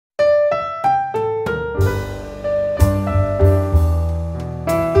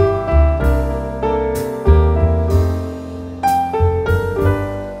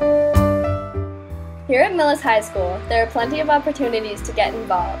Millis High School, there are plenty of opportunities to get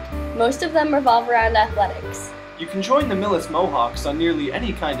involved. Most of them revolve around athletics. You can join the Millis Mohawks on nearly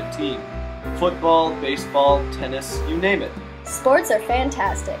any kind of team. Football, baseball, tennis, you name it. Sports are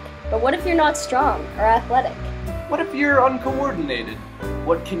fantastic, but what if you're not strong or athletic? What if you're uncoordinated?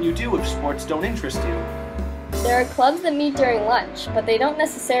 What can you do if sports don't interest you? There are clubs that meet during lunch, but they don't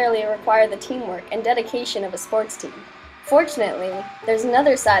necessarily require the teamwork and dedication of a sports team. Fortunately, there's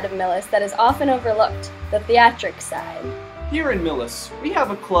another side of Millis that is often overlooked, the theatrics side. Here in Millis, we have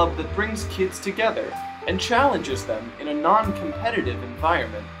a club that brings kids together and challenges them in a non-competitive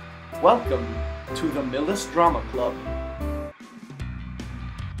environment. Welcome to the Millis Drama Club.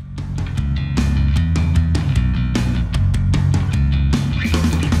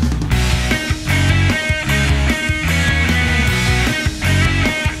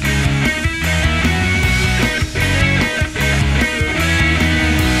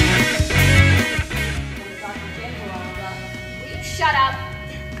 Shut up!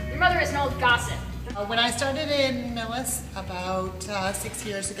 Your mother is an old gossip. When I started in Millis about 6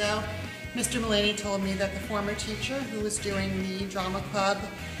 years ago, Mr. Mullaney told me that the former teacher who was doing the drama club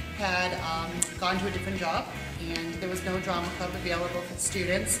had gone to a different job and there was no drama club available for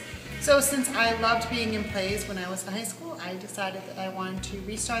students. So since I loved being in plays when I was in high school, I decided that I wanted to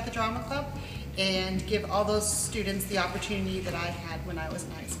restart the drama club and give all those students the opportunity that I had when I was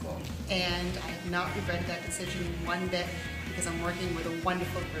in high school. And I have not regretted that decision one bit because I'm working with a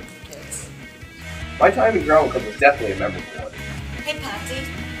wonderful group of kids. My time in drama club was definitely a memorable one. Hey Patsy,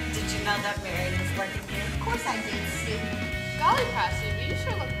 did you know that Marion was working here? Of course I did, Sue. Golly, Patsy, you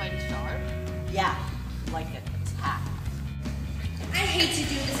sure look mighty sharp. Yeah, like a tack. I hate to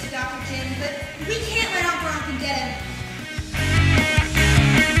do this to Dr. Jim, but we can't let Uncle Ron get him.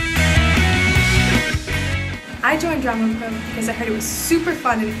 I joined drama club because I heard it was super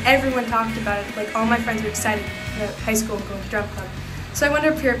fun and everyone talked about it. Like all my friends were excited for high school and going to drama club. So I went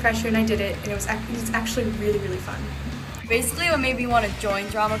under peer pressure and I did it, and it was actually really, really fun. Basically what made me want to join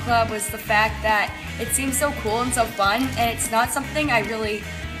drama club was the fact that it seems so cool and so fun, and it's not something I really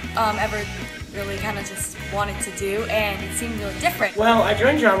ever really kind of just wanted to do, and it seemed really different. Well, I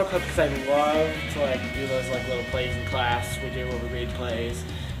joined drama club because I love to do those little plays in class. We do where we read plays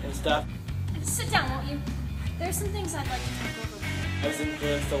and stuff. Sit down, won't you? There's some things I'd like to talk over. I was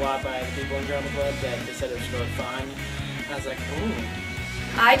influenced a lot by the people in drama club that they said it was really fun. I was like, ooh.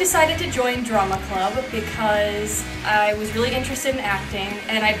 I decided to join drama club because I was really interested in acting,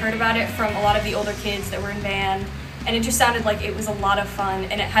 and I'd heard about it from a lot of the older kids that were in band, and it just sounded like it was a lot of fun,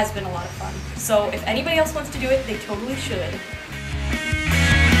 and it has been a lot of fun. So if anybody else wants to do it, they totally should.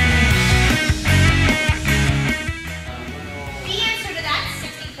 The answer to that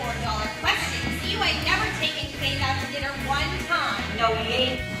 $64 question is you ain't never taken Kate out to dinner one time. No, we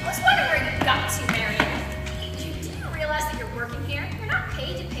ain't. I was wondering where you got to, Marion. You didn't realize that you're working here? You're not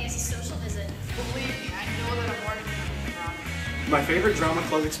paid to pay us a social visit. Believe me, I know that I'm working here. My favorite drama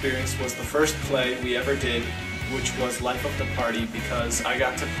club experience was the first play we ever did, which was Life of the Party, because I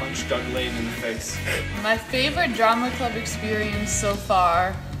got to punch Doug Lane in the face. My favorite drama club experience so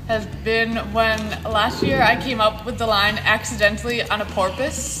far has been when last year I came up with the line accidentally on a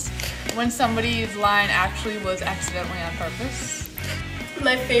porpoise, when somebody's line actually was accidentally on purpose.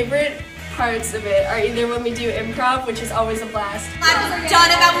 My favorite parts of it are either when we do improv, which is always a blast. I'm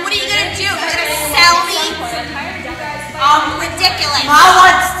done about it. What are you gonna do? You're gonna sell me? Ridiculous. Mom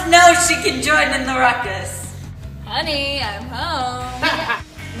wants to know she can join in the ruckus. Honey, I'm home.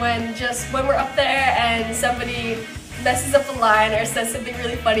 when we're up there and somebody messes up a line or says something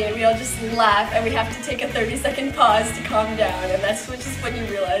really funny and we all just laugh and we have to take a 30-second pause to calm down, and that's just when you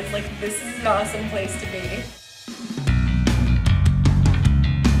realize, like, this is an awesome place to be.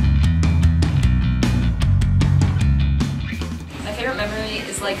 My favorite memory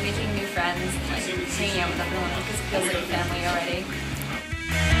is like making new friends and like hanging out with everyone because it feels like a family already.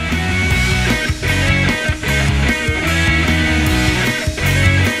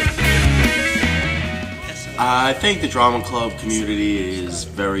 I think the drama club community is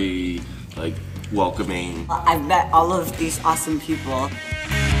very welcoming. I've met all of these awesome people.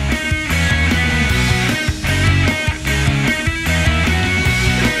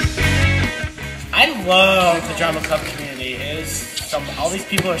 I love the drama club community. All these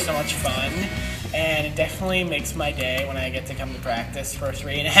people are so much fun, and it definitely makes my day when I get to come to practice for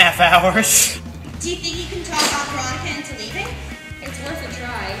 3.5 hours. Do you think you can talk about Veronica into leaving? It's worth a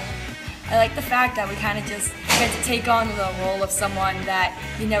try. I like the fact that we kind of just get to take on the role of someone that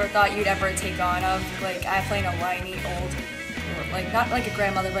you never thought you'd ever take on. Like, I play a whiny old like not like a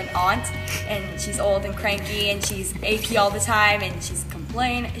grandmother, but an aunt, and she's old and cranky, and she's achy all the time, and she's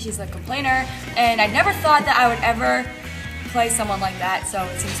a complainer, and I never thought that I would ever play someone like that, so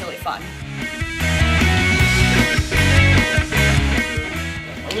it seems really fun.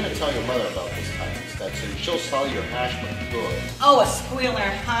 I'm going to tell your mother about this kind of stuff, and she'll sell your hash but good. Oh, a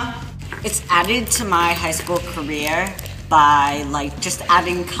squealer, huh? It's added to my high school career by like just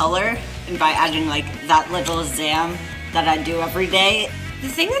adding color and by adding like that little zam that I do every day. The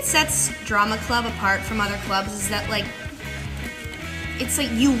thing that sets Drama Club apart from other clubs is that like, it's like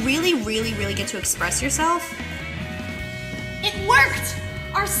you really get to express yourself. It worked!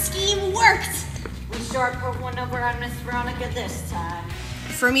 Our scheme worked! We sure put one over on Miss Veronica this time.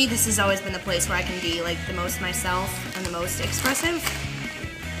 For me, this has always been the place where I can be like the most myself and the most expressive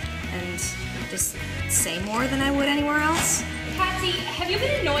and just say more than I would anywhere else. Patsy, have you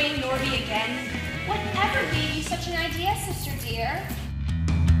been annoying Norby again? Whatever gave you such an idea, sister dear?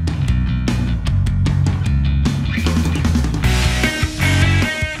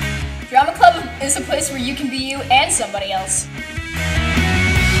 Drama Club is a place where you can be you and somebody else.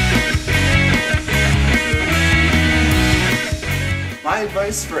 My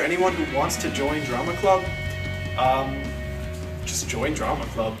advice for anyone who wants to join Drama Club, just join Drama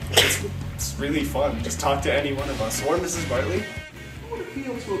Club. It's really fun. Just talk to any one of us or Mrs. Bartley. Who would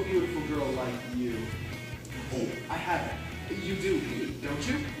appeal to a beautiful girl like you? Oh, I haven't. You do, don't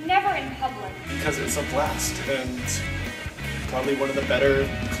you? Never in public. Because it's a blast and probably one of the better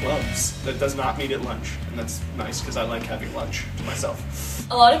clubs that does not meet at lunch. And that's nice because I like having lunch to myself.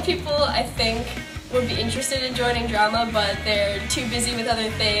 A lot of people, I think, would be interested in joining drama, but they're too busy with other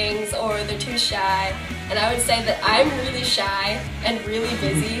things or they're too shy. And I would say that I'm really shy and really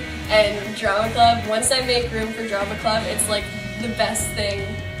busy, and Drama Club, once I make room for Drama Club, it's like the best thing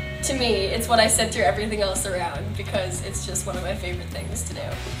to me. It's what I center everything else around because it's just one of my favorite things to do.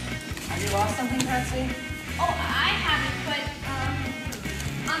 Have you lost something, Patsy? Oh, I haven't, but,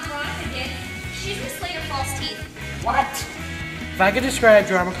 Aunt Veronica did. She's Miss Slater False Teeth. What? If I could describe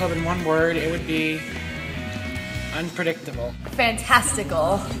Drama Club in one word, it would be unpredictable.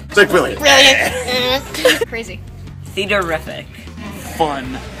 Fantastical. It's like brilliant. Brilliant. Crazy. Theaterific.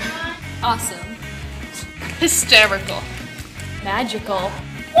 Fun. Awesome. Hysterical. Magical.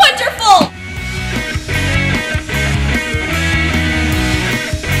 Wonderful!